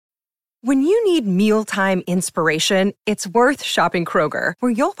When you need mealtime inspiration, it's worth shopping Kroger,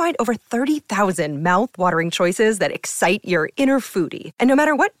 where you'll find over 30,000 mouth-watering choices that excite your inner foodie. And no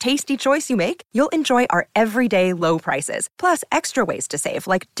matter what tasty choice you make, you'll enjoy our everyday low prices, plus extra ways to save,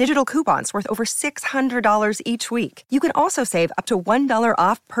 like digital coupons worth over $600 each week. You can also save up to $1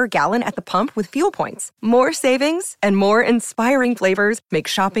 off per gallon at the pump with fuel points. More savings and more inspiring flavors make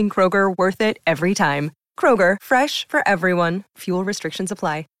shopping Kroger worth it every time. Kroger, fresh for everyone. Fuel restrictions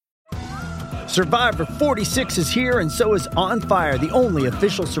apply. Survivor 46 is here, and so is On Fire, the only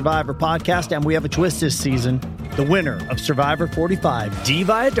official Survivor podcast, and we have a twist this season. The winner of Survivor 45, Dee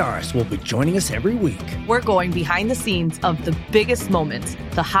Valladares, will be joining us every week. We're going behind the scenes of the biggest moments,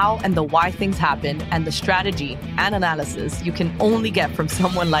 the how and the why things happen, and the strategy and analysis you can only get from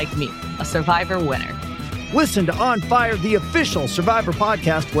someone like me, a Survivor winner. Listen to On Fire, the official Survivor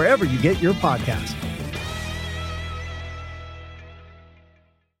podcast, wherever you get your podcast.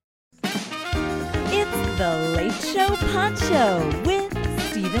 The Late Show Poncho with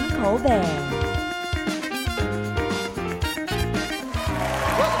Stephen Colbert.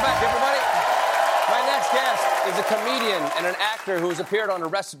 Welcome back, everybody. My next guest is a comedian and an actor who has appeared on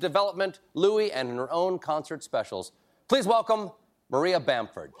Arrested Development, Louie, and in her own concert specials. Please welcome Maria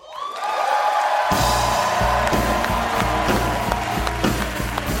Bamford.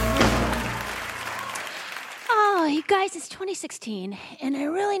 Oh, you guys, it's 2016, and I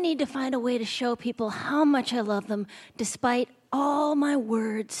really need to find a way to show people how much I love them, despite all my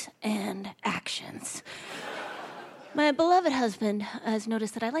words and actions. My beloved husband has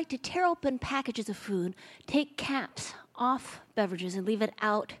noticed that I like to tear open packages of food, take caps off beverages, and leave it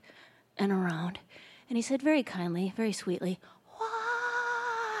out and around. And he said very kindly, very sweetly,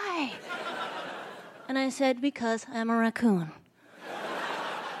 "Why?" And I said, "Because I'm a raccoon.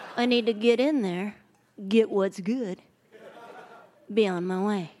 I need to get in there, get what's good, be on my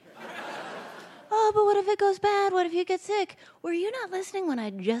way." "Oh, but what if it goes bad? What if you get sick?" "Were you not listening when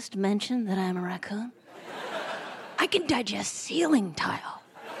I just mentioned that I'm a raccoon? I can digest ceiling tile.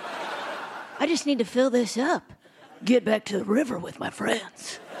 I just need to fill this up, get back to the river with my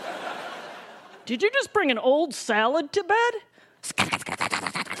friends." Did you just bring an old salad to bed?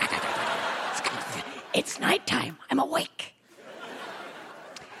 It's nighttime. I'm awake.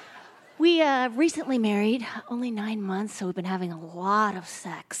 We recently married, only 9 months, so we've been having a lot of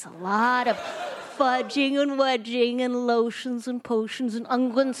sex, a lot of fudging and wedging and lotions and potions and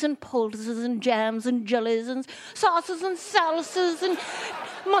unguents and poultices and jams and jellies and sauces and salsas and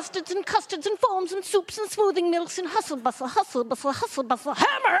mustards and custards and foams and soups and smoothing milks and hustle bustle, hustle bustle, hustle bustle,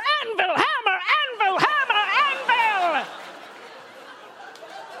 hammer, anvil, hammer, anvil, hammer, anvil!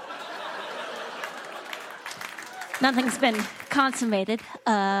 Nothing's been consummated,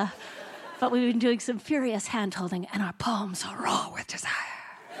 but we've been doing some furious hand-holding, and our palms are raw with desire.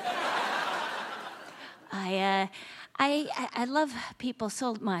 I love people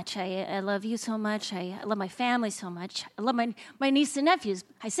so much. I love you so much. I love my family so much. I love my niece and nephews.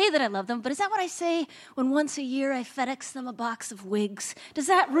 I say that I love them, but is that what I say when once a year I FedEx them a box of wigs? Does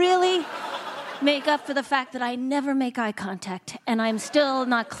that really make up for the fact that I never make eye contact, and I'm still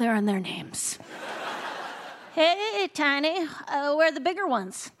not clear on their names? Hey, Tiny, where are the bigger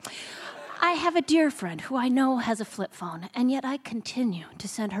ones? I have a dear friend who I know has a flip phone, and yet I continue to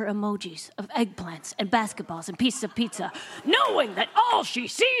send her emojis of eggplants and basketballs and pieces of pizza, knowing that all she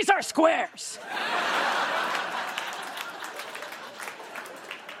sees are squares.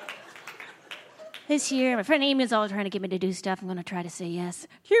 This year, my friend Amy is always trying to get me to do stuff. I'm going to try to say yes.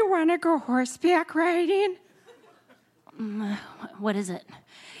 Do you want to go horseback riding? What is it?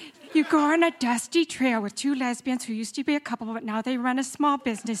 You go on a dusty trail with two lesbians who used to be a couple, but now they run a small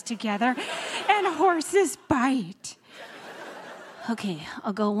business together, and horses bite. Okay,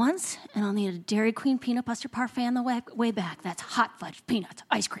 I'll go once, and I'll need a Dairy Queen peanut butter parfait on the way back. That's hot fudge, peanuts,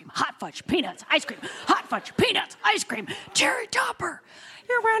 ice cream, hot fudge, peanuts, ice cream, hot fudge, peanuts, ice cream, cherry topper.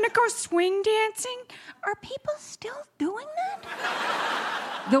 You want to go swing dancing? Are people still doing that?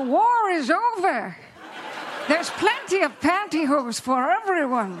 The war is over. There's plenty of pantyhose for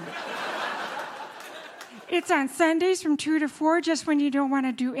everyone. It's on Sundays from 2 to 4, just when you don't want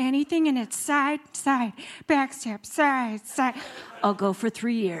to do anything, and it's side, side, back step, side, side. I'll go for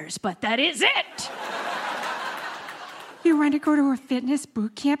 3 years, but that is it. You want to go to a fitness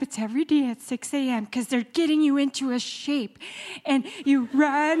boot camp? It's every day at 6 a.m. because they're getting you into a shape. And you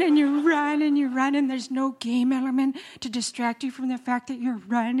run and you run and you run, and there's no game element to distract you from the fact that you're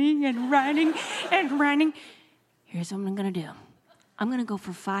running and running and running. Here's what I'm going to do. I'm going to go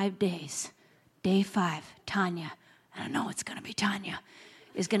for 5 days. Day 5, Tanya, and I know it's going to be Tanya,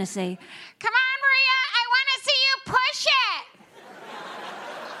 is going to say, "Come on, Maria, I want to see you push it."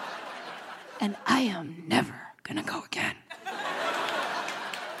 and I am never gonna go again.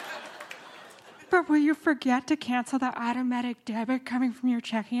 But will you forget to cancel the automatic debit coming from your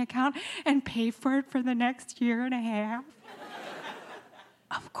checking account and pay for it for the next year and a half?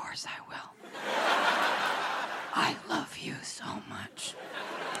 Of course I will. I love you so much.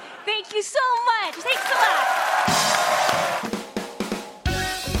 Thank you so much. Thanks a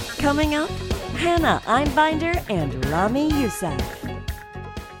lot. Coming up, Hannah Einbinder and Rami Youssef.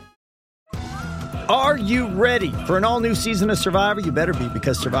 Are you ready for an all-new season of Survivor? You better be,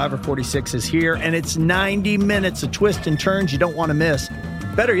 because Survivor 46 is here, and it's 90 minutes of twists and turns you don't want to miss.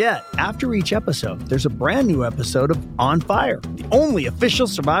 Better yet, after each episode, there's a brand new episode of On Fire, the only official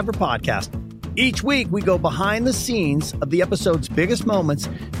Survivor podcast. Each week, we go behind the scenes of the episode's biggest moments,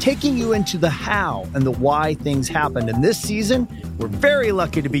 taking you into the how and the why things happened. And this season, we're very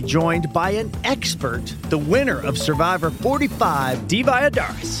lucky to be joined by an expert, the winner of Survivor 45, Dee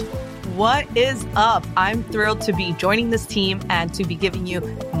Valladares. What is up? I'm thrilled to be joining this team and to be giving you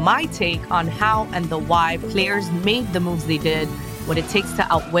my take on how and the why players made the moves they did, what it takes to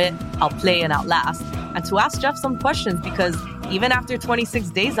outwit, outplay, and outlast, and to ask Jeff some questions, because even after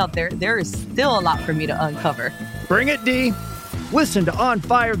 26 days out there, there is still a lot for me to uncover. Bring it, Dee. Listen to On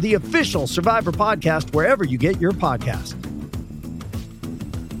Fire, the official Survivor podcast, wherever you get your podcasts.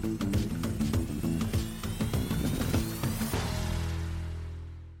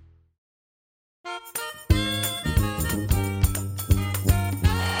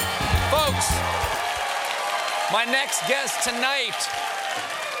 My next guest tonight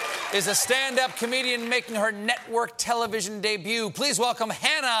is a stand-up comedian making her network television debut. Please welcome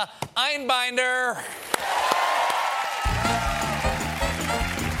Hannah Einbinder.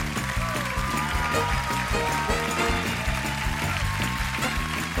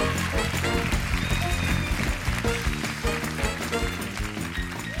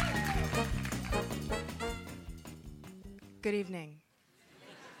 Good evening.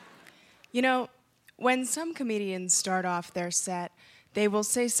 You know, when some comedians start off their set, they will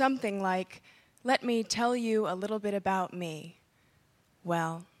say something like, "Let me tell you a little bit about me."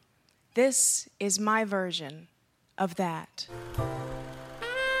 Well, this is my version of that.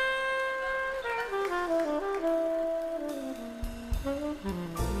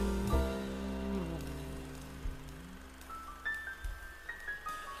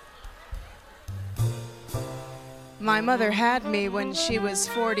 My mother had me when she was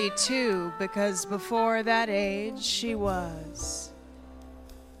 42, because before that age, she was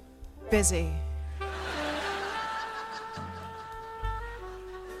busy.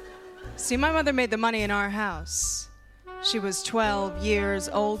 See, my mother made the money in our house. She was 12 years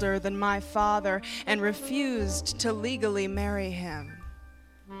older than my father and refused to legally marry him.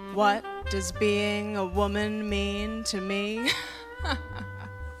 What does being a woman mean to me?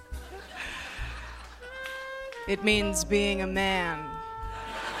 It means being a man.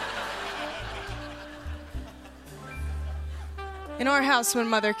 In our house, when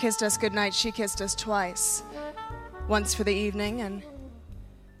Mother kissed us goodnight, she kissed us twice. Once for the evening and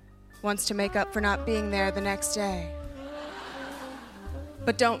once to make up for not being there the next day.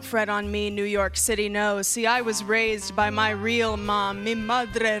 But don't fret on me, New York City, no. See, I was raised by my real mom, mi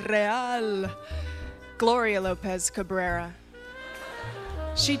madre real, Gloria Lopez Cabrera.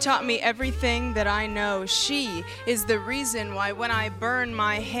 She taught me everything that I know. She is the reason why when I burn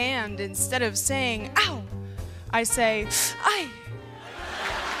my hand, instead of saying, ow, I say, ay.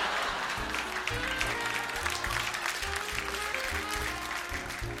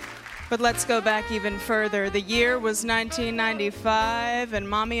 But let's go back even further. The year was 1995, and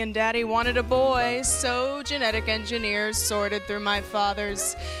Mommy and Daddy wanted a boy, so genetic engineers sorted through my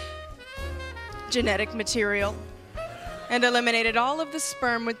father's genetic material and eliminated all of the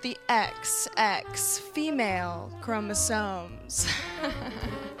sperm with the XX female chromosomes.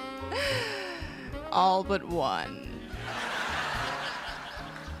 All but one.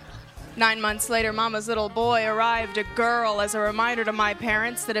 9 months later, Mama's little boy arrived, a girl, as a reminder to my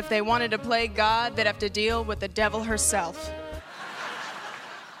parents that if they wanted to play God, they'd have to deal with the devil herself.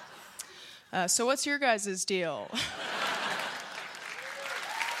 So what's your guys' deal?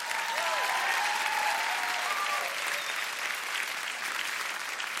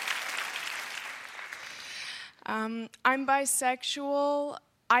 I'm bisexual.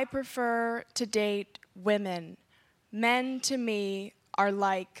 I prefer to date women. Men, to me, are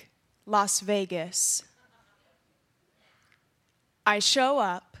like Las Vegas. I show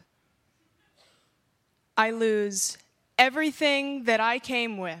up. I lose everything that I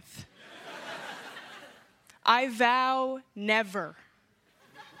came with. I vow never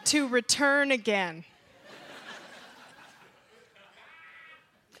to return again.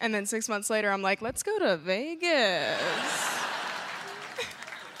 And then 6 months later, I'm like, let's go to Vegas.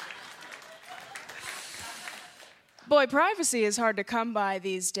 Boy, privacy is hard to come by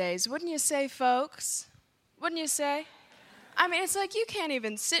these days. Wouldn't you say, folks? Wouldn't you say? I mean, it's like you can't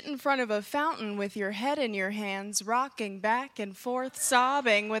even sit in front of a fountain with your head in your hands, rocking back and forth,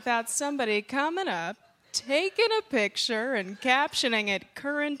 sobbing without somebody coming up, taking a picture, and captioning it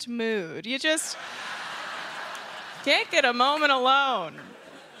current mood. You just can't get a moment alone.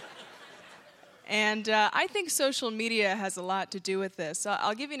 And I think social media has a lot to do with this.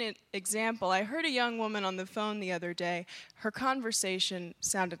 I'll give you an example. I heard a young woman on the phone the other day. Her conversation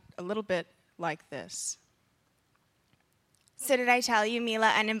sounded a little bit like this. So did I tell you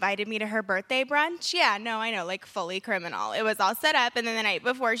Mila uninvited me to her birthday brunch? Yeah, no, I know, like fully criminal. It was all set up, and then the night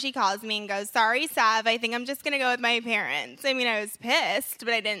before she calls me and goes, sorry, Sav, I think I'm just going to go with my parents. I mean, I was pissed,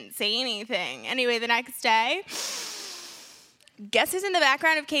 but I didn't say anything. Anyway, the next day, guess who's in the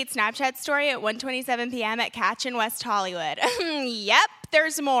background of Kate's Snapchat story at 1:27 p.m. at Catch in West Hollywood? Yep,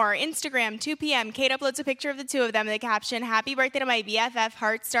 there's more. Instagram, 2 p.m. Kate uploads a picture of the two of them with the caption, happy birthday to my BFF,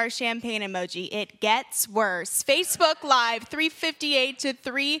 heart star champagne emoji. It gets worse. Facebook Live, 3:58 to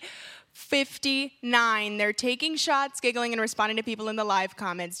 3:59. They're taking shots, giggling, and responding to people in the live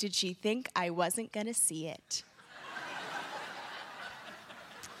comments. Did she think I wasn't going to see it?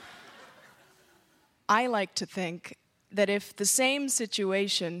 I like to think that if the same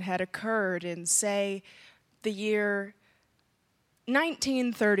situation had occurred in, say, the year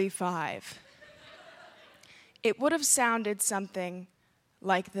 1935, it would have sounded something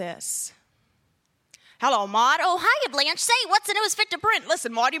like this. Hello, Maud. Oh, hiya, Blanche. Say, what's the newest fit to print?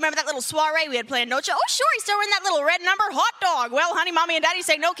 Listen, Maud, you remember that little soiree we had planned, don't you? Oh, sure, he's still in that little red number. Hot dog. Well, honey, Mommy and Daddy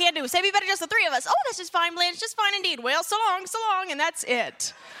say no can do. Say we better just the three of us. Oh, that's just fine, Blanche. Just fine indeed. Well, so long, and that's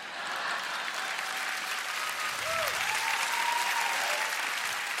it.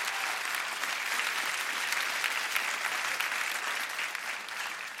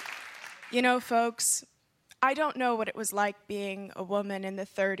 You know, folks, I don't know what it was like being a woman in the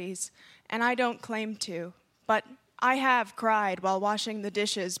 30s, and I don't claim to, but I have cried while washing the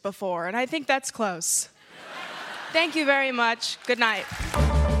dishes before, and I think that's close. Thank you very much. Good night.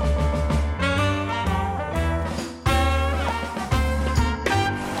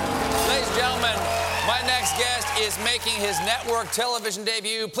 Ladies and gentlemen, my next guest is making his network television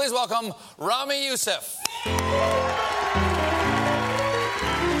debut. Please welcome Ramy Youssef.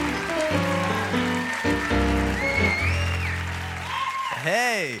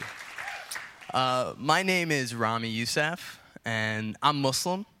 Hey, my name is Ramy Youssef, and I'm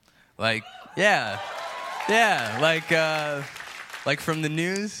Muslim. Like from the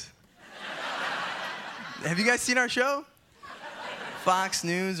news. Have you guys seen our show? Fox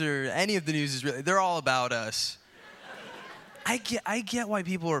News or any of the news is really, they're all about us. I get why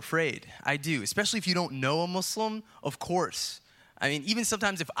people are afraid. I do, especially if you don't know a Muslim, of course. I mean, even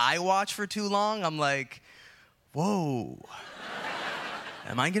sometimes if I watch for too long, I'm like, whoa.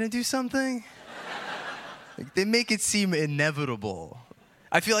 Am I gonna do something? Like, they make it seem inevitable.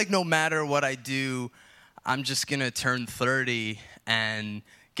 I feel like no matter what I do, I'm just gonna turn 30 and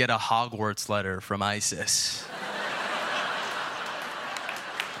get a Hogwarts letter from ISIS.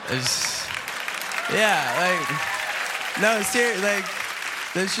 No, seriously,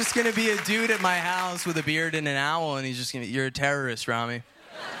 there's just gonna be a dude at my house with a beard and an owl, and he's just gonna, you're a terrorist, Ramy.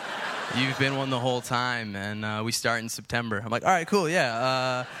 You've been one the whole time, and we start in September. I'm like, all right, cool,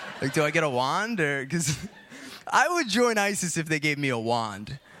 yeah. Do I get a wand? Because I would join ISIS if they gave me a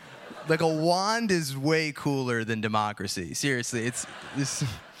wand. Like, a wand is way cooler than democracy. Seriously, it's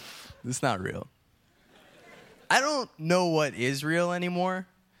not real. I don't know what is real anymore.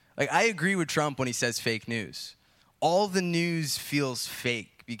 Like, I agree with Trump when he says fake news. All the news feels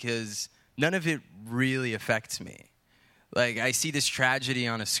fake because none of it really affects me. Like, I see this tragedy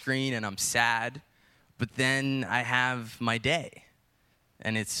on a screen and I'm sad, but then I have my day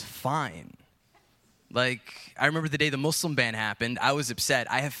and it's fine. Like, I remember the day the Muslim ban happened, I was upset.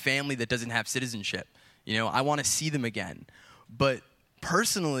 I have family that doesn't have citizenship. You know, I want to see them again. But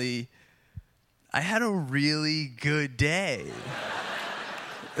personally, I had a really good day.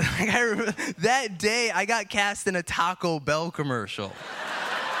 Like, I remember that day I got cast in a Taco Bell commercial.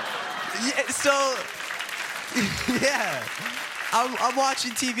 Yeah, I'm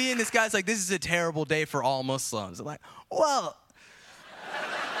watching TV and this guy's like, this is a terrible day for all Muslims. I'm like, well,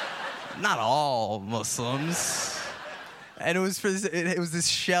 not all Muslims. And it was this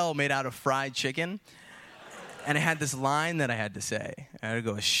shell made out of fried chicken. And it had this line that I had to say. I had to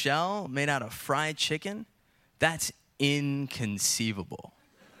go, a shell made out of fried chicken? That's inconceivable.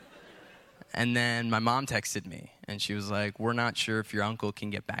 And then my mom texted me, and she was like, we're not sure if your uncle can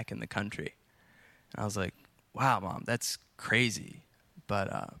get back in the country. And I was like, wow, Mom, that's crazy.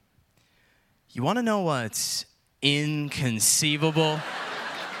 But you want to know what's inconceivable?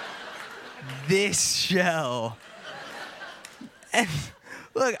 This show. And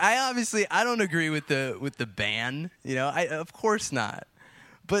look, I don't agree with the ban. Of course not.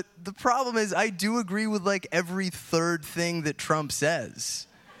 But the problem is I do agree with like every third thing that Trump says.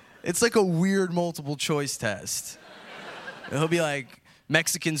 It's like a weird multiple choice test. He'll be like,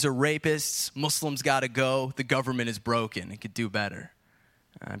 Mexicans are rapists, Muslims gotta go, the government is broken, it could do better.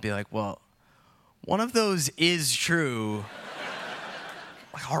 And I'd be like, well, one of those is true.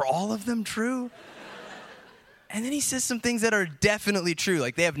 Like, are all of them true? And then he says some things that are definitely true,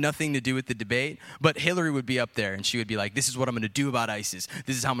 like they have nothing to do with the debate, but Hillary would be up there and she would be like, this is what I'm gonna do about ISIS.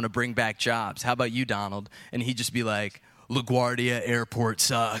 This is how I'm gonna bring back jobs. How about you, Donald? And he'd just be like, LaGuardia Airport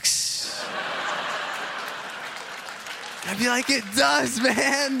sucks. I'd be like, it does,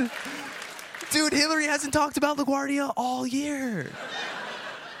 man. Dude, Hillary hasn't talked about LaGuardia all year.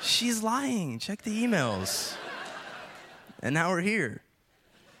 She's lying. Check the emails. And now we're here.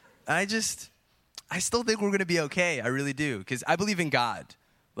 I still think we're going to be okay. I really do. Because I believe in God.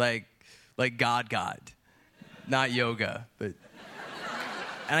 Like God. Not yoga. And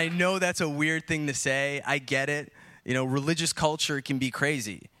I know that's a weird thing to say. I get it. Religious culture can be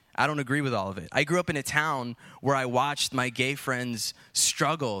crazy. I don't agree with all of it. I grew up in a town where I watched my gay friends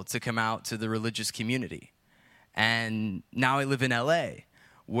struggle to come out to the religious community. And now I live in LA,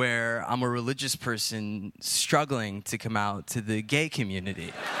 where I'm a religious person struggling to come out to the gay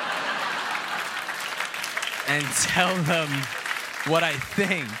community and tell them what I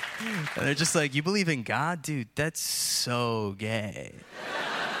think. And they're just like, you believe in God? Dude, that's so gay.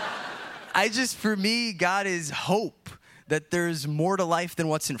 For me, God is hope, that there's more to life than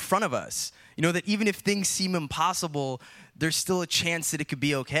what's in front of us. That even if things seem impossible, there's still a chance that it could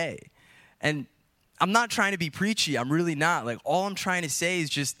be okay. And I'm not trying to be preachy. I'm really not. Like, all I'm trying to say is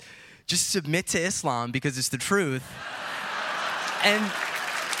just submit to Islam because it's the truth. And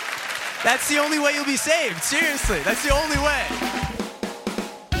that's the only way you'll be saved. Seriously, that's the only way.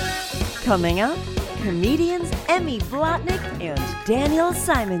 Coming up, comedians Emmy Blotnick and Daniel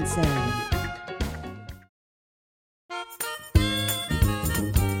Simonson.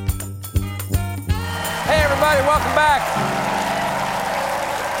 Hey, everybody, welcome back.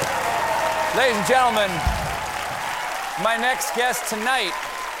 Ladies and gentlemen, my next guest tonight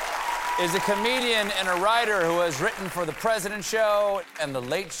is a comedian and a writer who has written for The President Show and The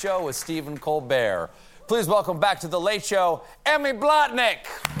Late Show with Stephen Colbert. Please welcome back to The Late Show, Emmy Blotnick.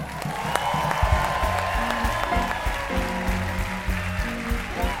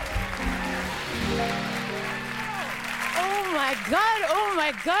 Oh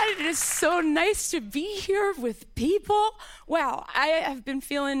my God, it is so nice to be here with people. Wow, I have been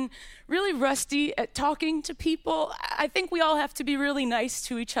feeling really rusty at talking to people. I think we all have to be really nice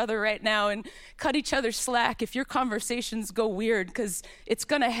to each other right now and cut each other slack if your conversations go weird, because it's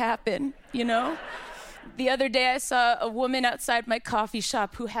gonna happen, The other day I saw a woman outside my coffee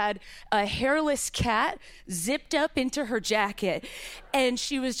shop who had a hairless cat zipped up into her jacket. And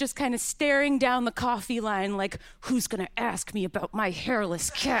she was just kind of staring down the coffee line like, who's gonna ask me about my hairless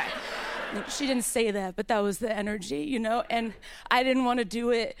cat? She didn't say that, but that was the energy, And I didn't want to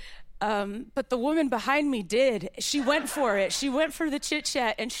do it. But the woman behind me did. She went for it. She went for the chit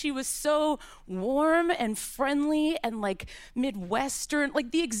chat, and she was so warm and friendly and like Midwestern,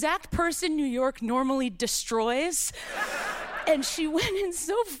 like the exact person New York normally destroys. And she went in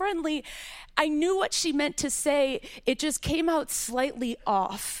so friendly. I knew what she meant to say. It just came out slightly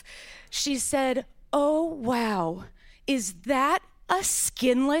off. She said, "Oh, wow, is that a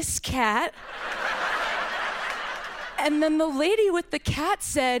skinless cat?" And then the lady with the cat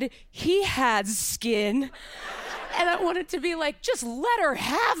said, "He has skin." And I wanted to be like, just let her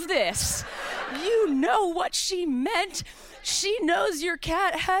have this. You know what she meant. She knows your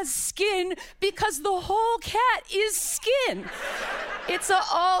cat has skin because the whole cat is skin. It's an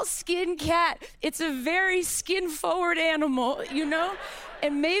all-skin cat. It's a very skin-forward animal,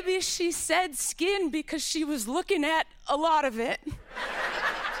 And maybe she said skin because she was looking at a lot of it.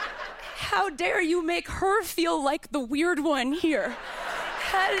 How dare you make her feel like the weird one here?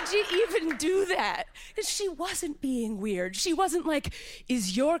 How did you even do that? She wasn't being weird. She wasn't like,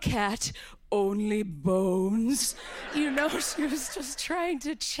 is your cat only bones? She was just trying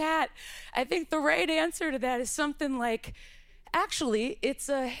to chat. I think the right answer to that is something like, actually, it's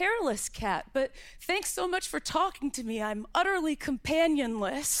a hairless cat, but thanks so much for talking to me. I'm utterly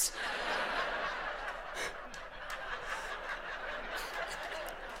companionless.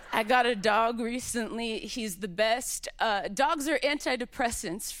 I got a dog recently. He's the best. Dogs are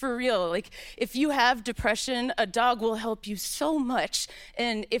antidepressants, for real. Like, if you have depression, a dog will help you so much.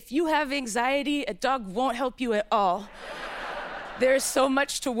 And if you have anxiety, a dog won't help you at all. There's so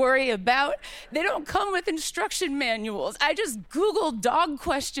much to worry about. They don't come with instruction manuals. I just Googled dog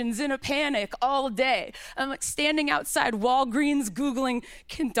questions in a panic all day. I'm like standing outside Walgreens Googling,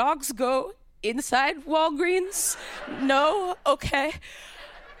 can dogs go inside Walgreens? No? Okay.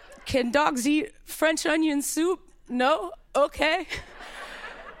 Can dogs eat French onion soup? No? Okay.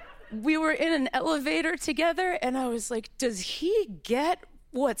 We were in an elevator together, and I was like, does he get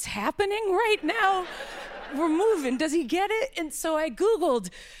what's happening right now? We're moving. Does he get it? And so I Googled,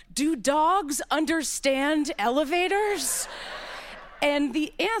 do dogs understand elevators? And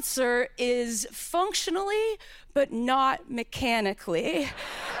the answer is functionally, but not mechanically.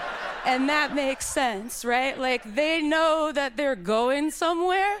 And that makes sense, right? Like, they know that they're going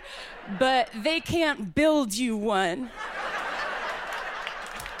somewhere, but they can't build you one.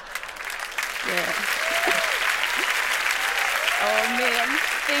 Yeah. Oh, man.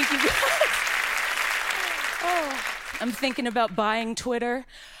 Thank you, guys. Oh, I'm thinking about buying Twitter.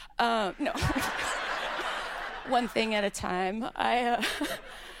 No. One thing at a time.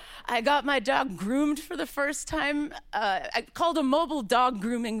 I got my dog groomed for the first time. I called a mobile dog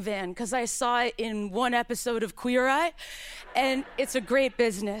grooming van because I saw it in one episode of Queer Eye. And it's a great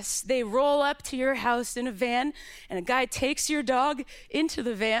business. They roll up to your house in a van, and a guy takes your dog into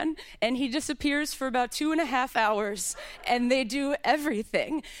the van, and he disappears for about 2.5 hours. And they do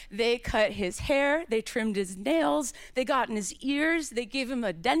everything. They cut his hair, they trimmed his nails, they got in his ears, they gave him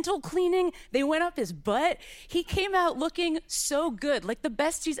a dental cleaning, they went up his butt. He came out looking so good, like the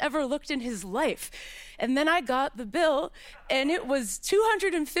best he's ever looked in his life. And then I got the bill, and it was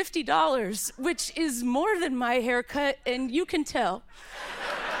 $250, which is more than my haircut, and you can tell.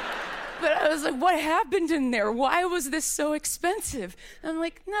 But I was like, what happened in there? Why was this so expensive? And I'm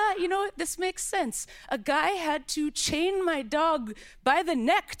like, nah, you know what? This makes sense. A guy had to chain my dog by the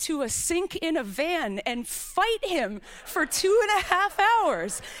neck to a sink in a van and fight him for 2.5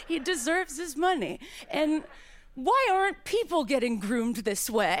 hours. He deserves his money. And why aren't people getting groomed this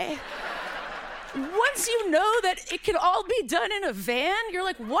way? Once you know that it can all be done in a van, you're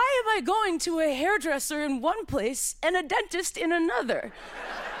like, why am I going to a hairdresser in one place and a dentist in another?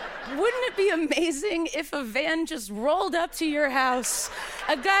 Wouldn't it be amazing if a van just rolled up to your house,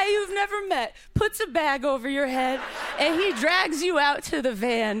 a guy you've never met, puts a bag over your head, and he drags you out to the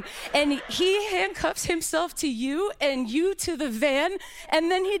van, and he handcuffs himself to you and you to the van, and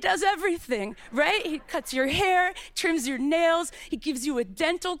then he does everything, right? He cuts your hair, trims your nails, he gives you a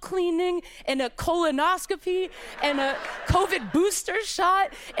dental cleaning and a colonoscopy and a COVID booster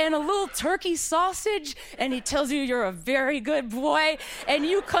shot and a little turkey sausage, and he tells you you're a very good boy, and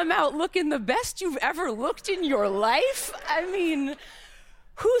you come out looking the best you've ever looked in your life? I mean,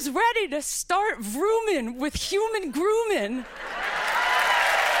 who's ready to start vrooming with human grooming?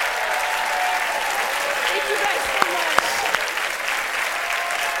 Thank you guys so much.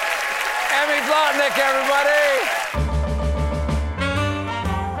 Emmy Blotnick, everybody.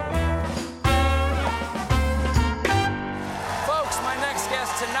 Folks, my next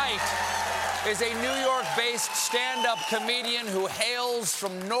guest tonight is a New York-based stand-up comedian who hails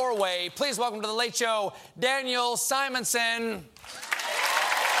from Norway. Please welcome to The Late Show, Daniel Simonson.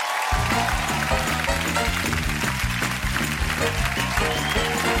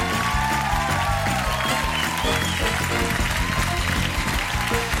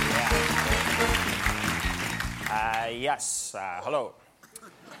 Yes, hello.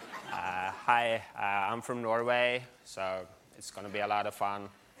 Hi, I'm from Norway, so it's going to be a lot of fun.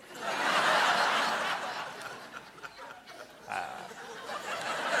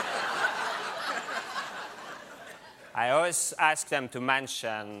 I always ask them to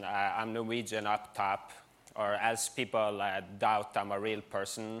mention I'm Norwegian up top, or else people doubt I'm a real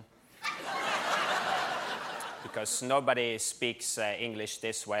person. Because nobody speaks English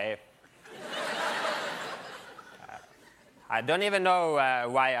this way. I don't even know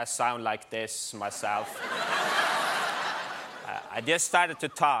why I sound like this myself. I just started to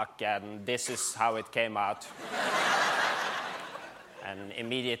talk, and this is how it came out. And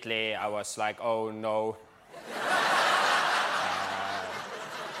immediately I was like, oh no.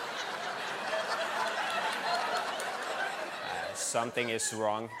 Something is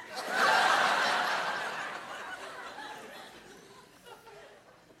wrong.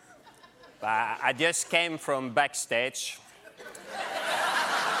 I just came from backstage.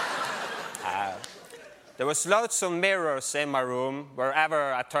 There was loads of mirrors in my room.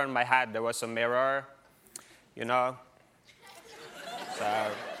 Wherever I turned my head, there was a mirror, you know. So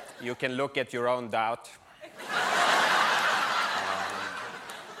you can look at your own doubt.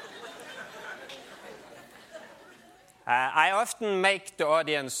 I often make the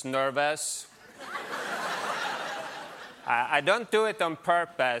audience nervous. I don't do it on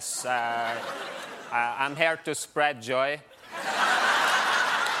purpose. I'm here to spread joy.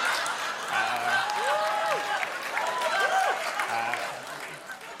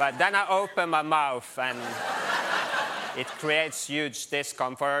 But then I open my mouth and it creates huge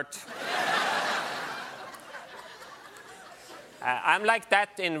discomfort. I'm like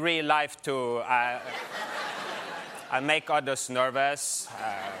that in real life too. I make others nervous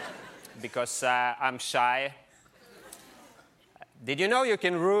because I'm shy. Did you know you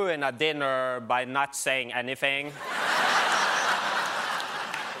can ruin a dinner by not saying anything?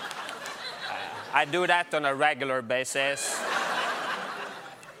 I do that on a regular basis.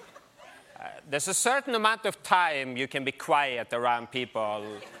 There's a certain amount of time you can be quiet around people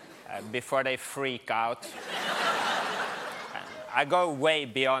before they freak out. I go way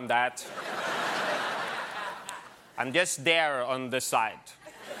beyond that. I'm just there on the side,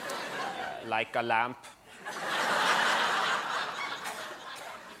 like a lamp.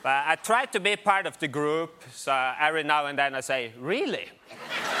 But I try to be part of the group, so every now and then I say, really?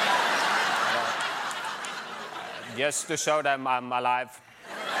 Just to show them I'm alive.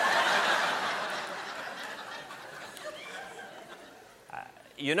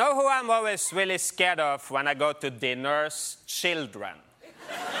 You know who I'm always really scared of when I go to dinners? Children.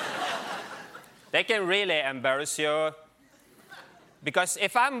 They can really embarrass you. Because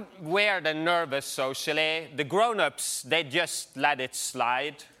if I'm weird and nervous socially, the grown-ups, they just let it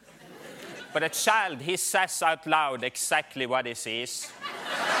slide. But a child, he says out loud exactly what he sees.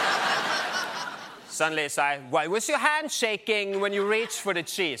 Suddenly it's like, why was your hand shaking when you reached for the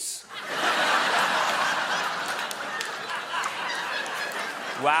cheese?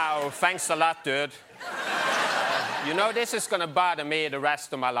 Wow, thanks a lot, dude. You know, this is gonna bother me the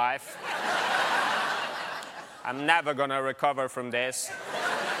rest of my life. I'm never gonna recover from this.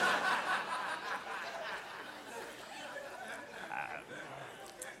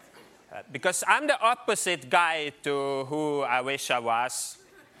 Because I'm the opposite guy to who I wish I was.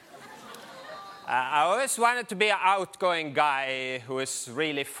 I always wanted to be an outgoing guy who is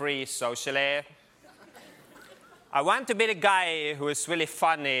really free socially. I want to be the guy who is really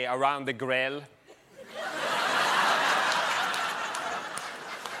funny around the grill.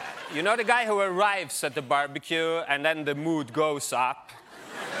 You know the guy who arrives at the barbecue and then the mood goes up?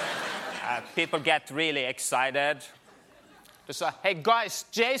 People get really excited. They say, hey guys,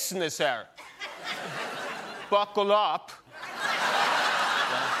 Jason is here. Buckle up.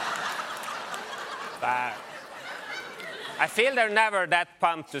 I feel they're never that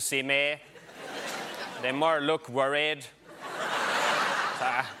pumped to see me. They more look worried.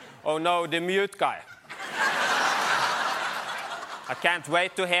 Oh no, the mute guy. I can't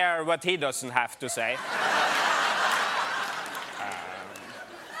wait to hear what he doesn't have to say.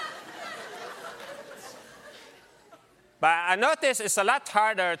 But I notice it's a lot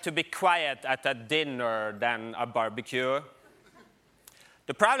harder to be quiet at a dinner than a barbecue.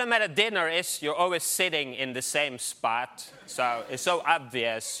 The problem at a dinner is you're always sitting in the same spot, so it's so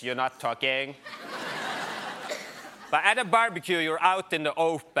obvious you're not talking. But at a barbecue, you're out in the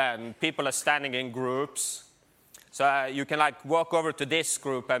open, people are standing in groups. So you can like walk over to this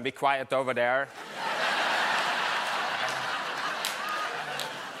group and be quiet over there.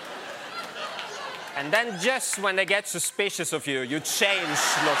 And then just when they get suspicious of you, you change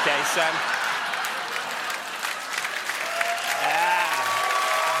location.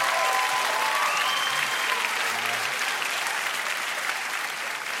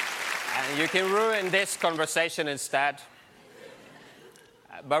 And you can ruin this conversation instead.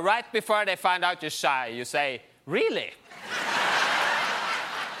 But right before they find out you're shy, you say, really?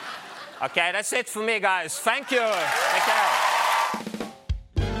 Okay, that's it for me, guys. Thank you. Take care.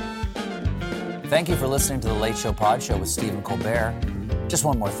 Thank you for listening to The Late Show Pod Show with Stephen Colbert. Just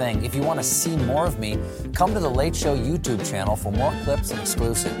one more thing. If you want to see more of me, come to The Late Show YouTube channel for more clips and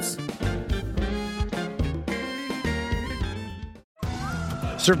exclusives.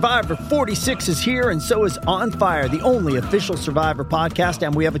 Survivor 46 is here, and so is On Fire, the only official Survivor podcast,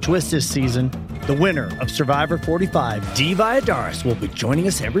 and we have a twist this season. The winner of Survivor 45, Dee Valladares, will be joining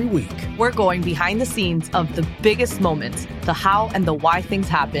us every week. We're going behind the scenes of the biggest moments, the how and the why things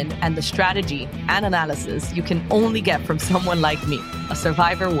happen, and the strategy and analysis you can only get from someone like me, a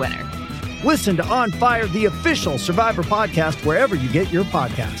Survivor winner. Listen to On Fire, the official Survivor podcast, wherever you get your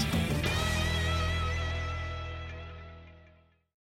podcast.